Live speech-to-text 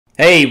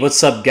Hey,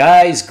 what's up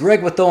guys?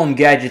 Greg with OM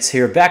Gadgets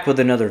here, back with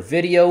another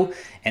video,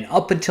 and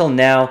up until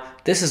now,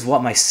 this is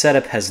what my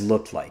setup has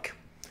looked like.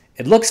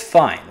 It looks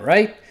fine,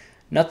 right?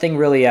 Nothing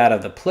really out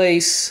of the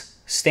place,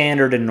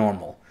 standard and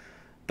normal.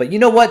 But you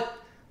know what?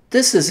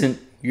 This isn't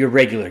your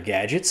regular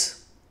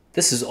gadgets.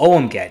 This is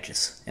OM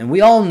Gadgets, and we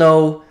all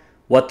know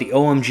what the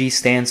OMG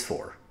stands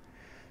for.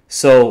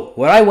 So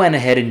what I went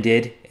ahead and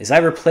did is I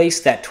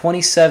replaced that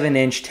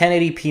 27-inch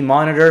 1080p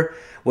monitor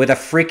with a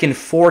freaking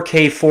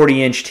 4K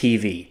 40-inch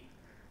TV.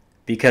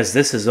 Because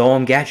this is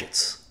OM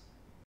Gadgets.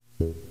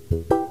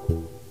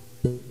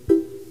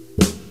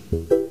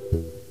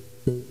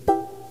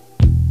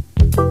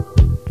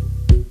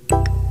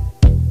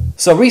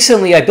 So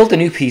recently I built a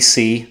new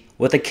PC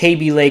with a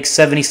Kaby Lake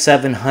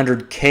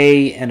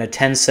 7700K and a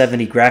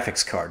 1070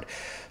 graphics card.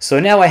 So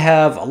now I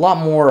have a lot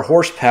more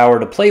horsepower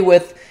to play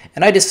with,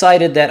 and I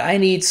decided that I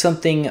need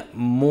something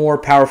more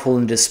powerful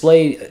in the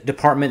display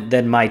department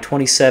than my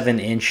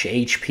 27-inch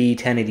HP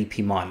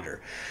 1080p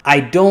monitor. I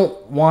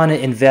don't want to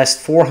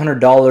invest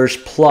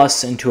 $400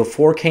 plus into a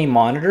 4K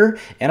monitor,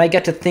 and I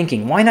got to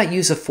thinking, why not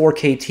use a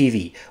 4K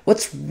TV?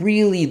 What's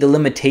really the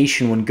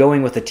limitation when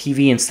going with a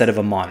TV instead of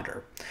a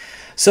monitor?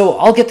 So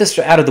I'll get this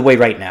out of the way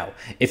right now.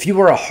 If you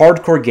are a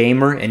hardcore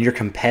gamer and you're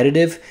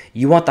competitive,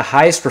 you want the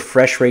highest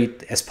refresh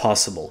rate as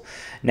possible.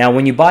 Now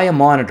when you buy a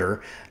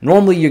monitor,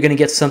 normally you're going to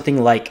get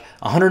something like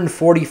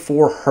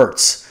 144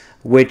 Hertz,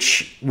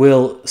 which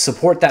will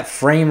support that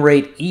frame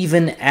rate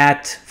even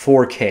at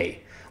 4K,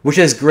 which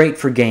is great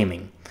for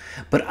gaming.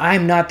 But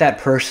I'm not that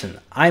person.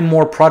 I'm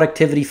more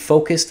productivity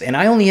focused, and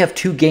I only have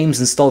 2 games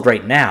installed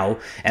right now,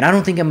 and I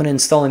don't think I'm going to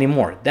install any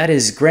more. That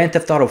is Grand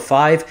Theft Auto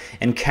 5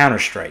 and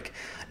Counter-Strike.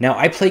 Now,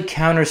 I play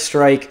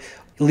Counter-Strike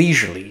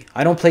leisurely.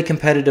 I don't play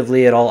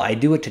competitively at all. I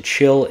do it to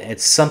chill.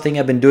 It's something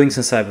I've been doing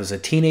since I was a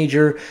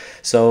teenager.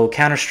 So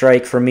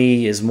Counter-Strike for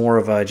me is more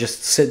of a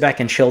just sit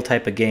back and chill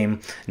type of game,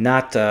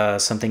 not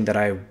something that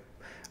I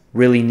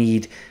really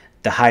need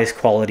the highest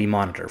quality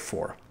monitor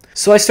for.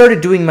 So I started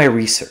doing my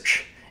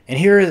research, and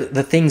here are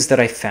the things that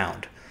I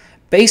found.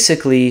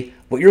 Basically,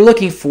 what you're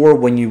looking for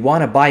when you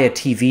want to buy a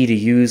TV to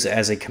use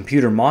as a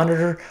computer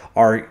monitor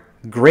are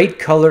great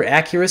color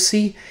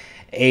accuracy,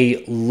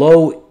 a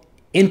low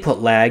input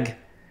lag,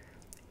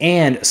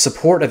 and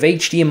support of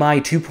HDMI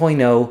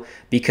 2.0,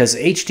 because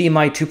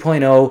HDMI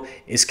 2.0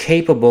 is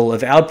capable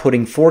of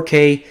outputting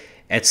 4K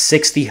at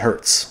 60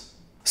 Hz.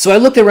 So I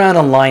looked around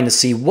online to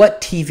see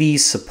what TVs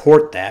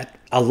support that.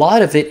 A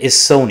lot of it is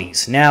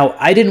Sony's. Now,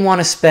 I didn't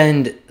want to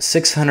spend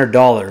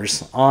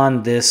 $600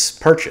 on this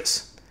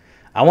purchase.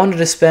 I wanted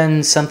to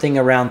spend something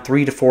around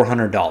 $300 to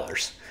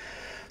 $400.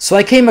 So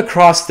I came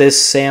across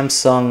this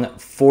Samsung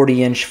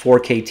 40-inch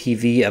 4K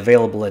TV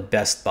available at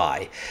Best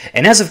Buy.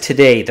 And as of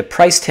today, the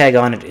price tag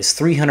on it is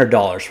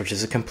 $300, which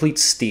is a complete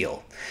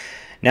steal.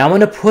 Now I'm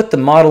going to put the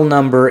model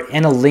number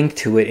and a link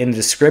to it in the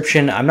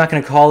description. I'm not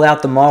going to call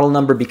out the model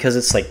number because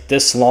it's like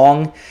this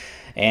long,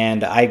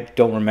 and I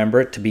don't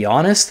remember it, to be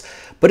honest.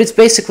 But it's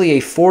basically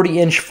a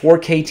 40-inch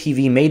 4K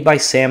TV made by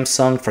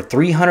Samsung for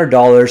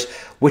 $300,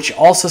 which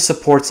also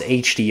supports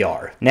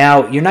HDR.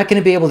 Now, you're not going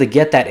to be able to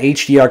get that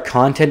HDR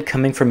content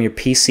coming from your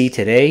PC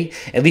today.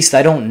 At least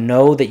I don't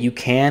know that you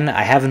can.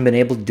 I haven't been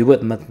able to do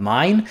it with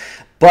mine.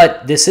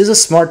 But this is a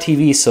smart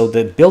TV, so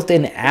the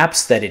built-in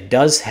apps that it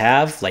does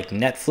have, like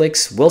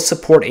Netflix, will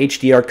support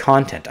HDR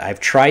content. I've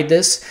tried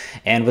this,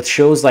 and with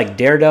shows like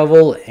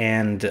Daredevil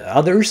and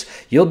others,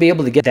 you'll be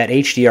able to get that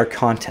HDR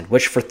content,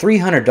 which for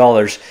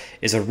 $300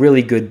 is a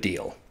really good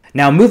deal.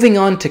 Now, moving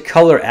on to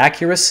color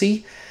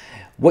accuracy,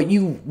 what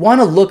you want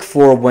to look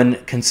for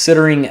when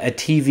considering a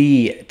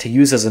TV to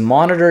use as a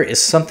monitor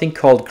is something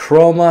called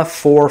Chroma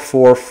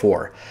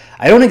 444.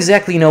 I don't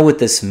exactly know what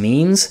this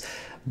means,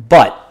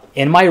 but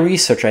in my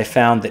research, I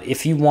found that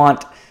if you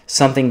want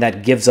something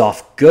that gives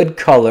off good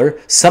color,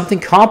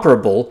 something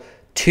comparable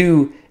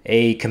to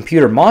a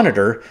computer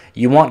monitor,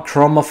 you want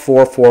Chroma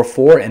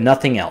 444 and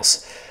nothing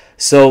else.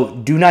 So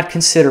do not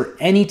consider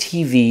any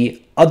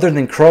TV other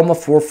than Chroma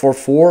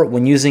 444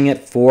 when using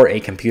it for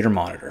a computer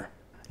monitor.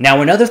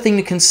 Now, another thing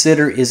to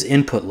consider is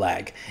input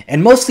lag,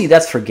 and mostly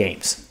that's for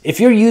games. If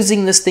you're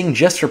using this thing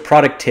just for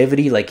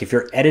productivity, like if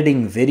you're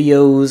editing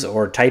videos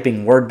or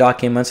typing Word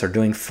documents or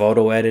doing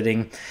photo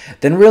editing,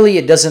 then really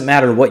it doesn't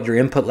matter what your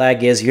input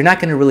lag is, you're not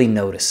going to really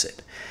notice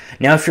it.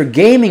 Now, if you're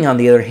gaming, on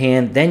the other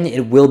hand, then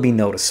it will be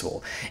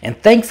noticeable. And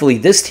thankfully,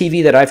 this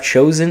TV that I've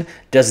chosen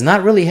does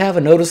not really have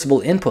a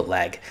noticeable input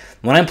lag.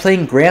 When I'm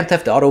playing Grand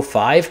Theft Auto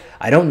 5,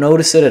 I don't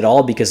notice it at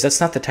all because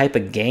that's not the type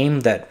of game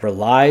that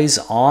relies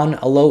on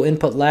a low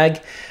input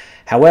lag.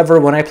 However,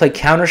 when I play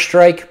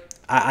Counter-Strike,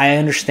 I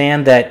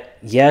understand that,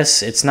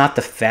 yes, it's not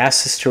the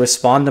fastest to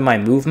respond to my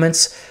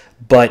movements,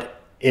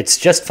 but it's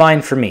just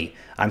fine for me.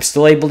 I'm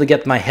still able to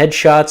get my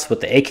headshots with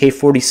the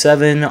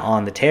AK-47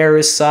 on the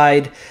terrorist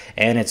side,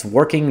 and it's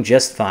working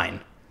just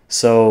fine.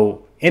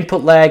 So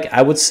input lag,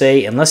 I would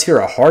say, unless you're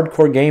a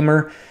hardcore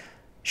gamer,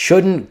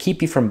 shouldn't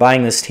keep you from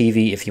buying this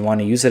TV if you want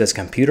to use it as a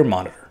computer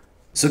monitor.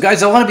 So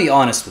guys, I want to be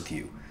honest with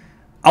you.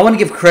 I want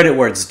to give credit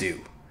where it's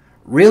due.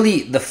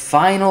 Really, the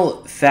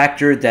final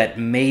factor that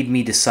made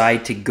me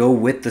decide to go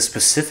with the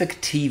specific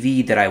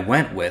TV that I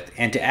went with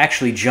and to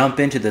actually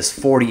jump into this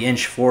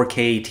 40-inch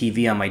 4K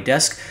TV on my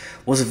desk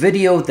was a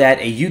video that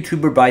a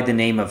YouTuber by the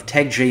name of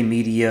TechJ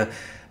Media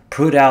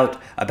put out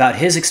about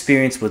his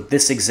experience with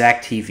this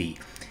exact TV.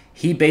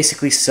 He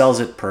basically sells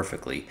it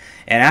perfectly,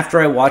 and after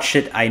I watched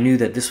it, I knew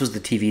that this was the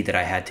TV that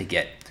I had to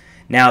get.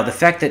 Now, the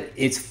fact that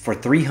it's for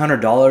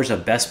 $300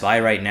 at Best Buy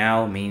right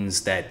now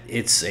means that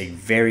it's a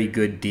very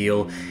good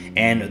deal,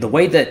 and the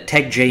way that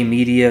TechJ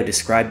Media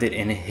described it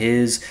in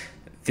his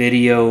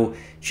video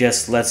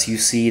just lets you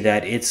see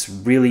that it's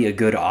really a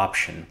good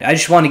option. I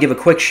just want to give a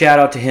quick shout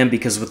out to him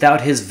because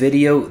without his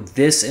video,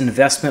 this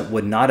investment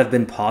would not have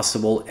been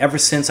possible. Ever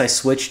since I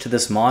switched to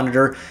this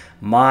monitor,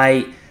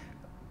 my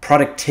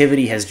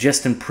productivity has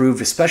just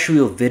improved, especially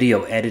with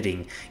video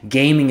editing.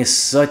 Gaming is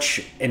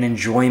such an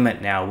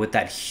enjoyment now with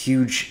that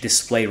huge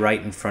display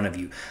right in front of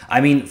you.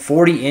 I mean,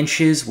 40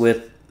 inches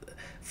with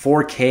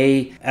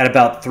 4K at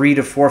about 3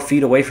 to 4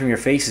 feet away from your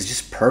face is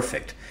just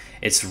perfect.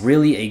 It's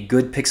really a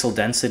good pixel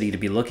density to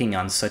be looking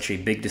on such a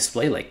big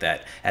display like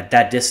that at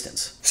that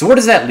distance. So where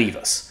does that leave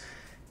us?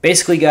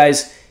 Basically,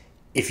 guys,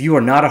 if you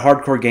are not a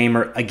hardcore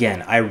gamer,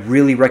 again, I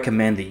really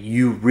recommend that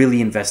you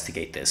really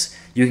investigate this.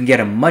 You can get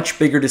a much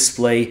bigger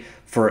display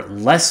for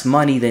less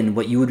money than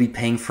what you would be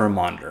paying for a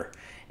monitor.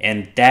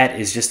 And that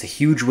is just a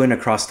huge win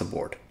across the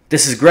board.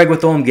 This is Greg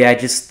with OM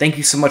Gadgets. Thank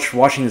you so much for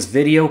watching this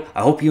video.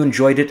 I hope you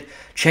enjoyed it.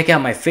 Check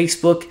out my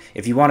Facebook.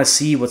 If you want to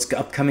see what's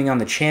upcoming on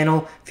the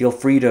channel, feel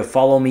free to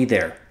follow me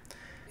there.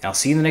 And I'll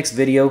see you in the next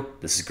video.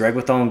 This is Greg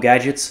with OM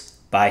Gadgets.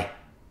 Bye.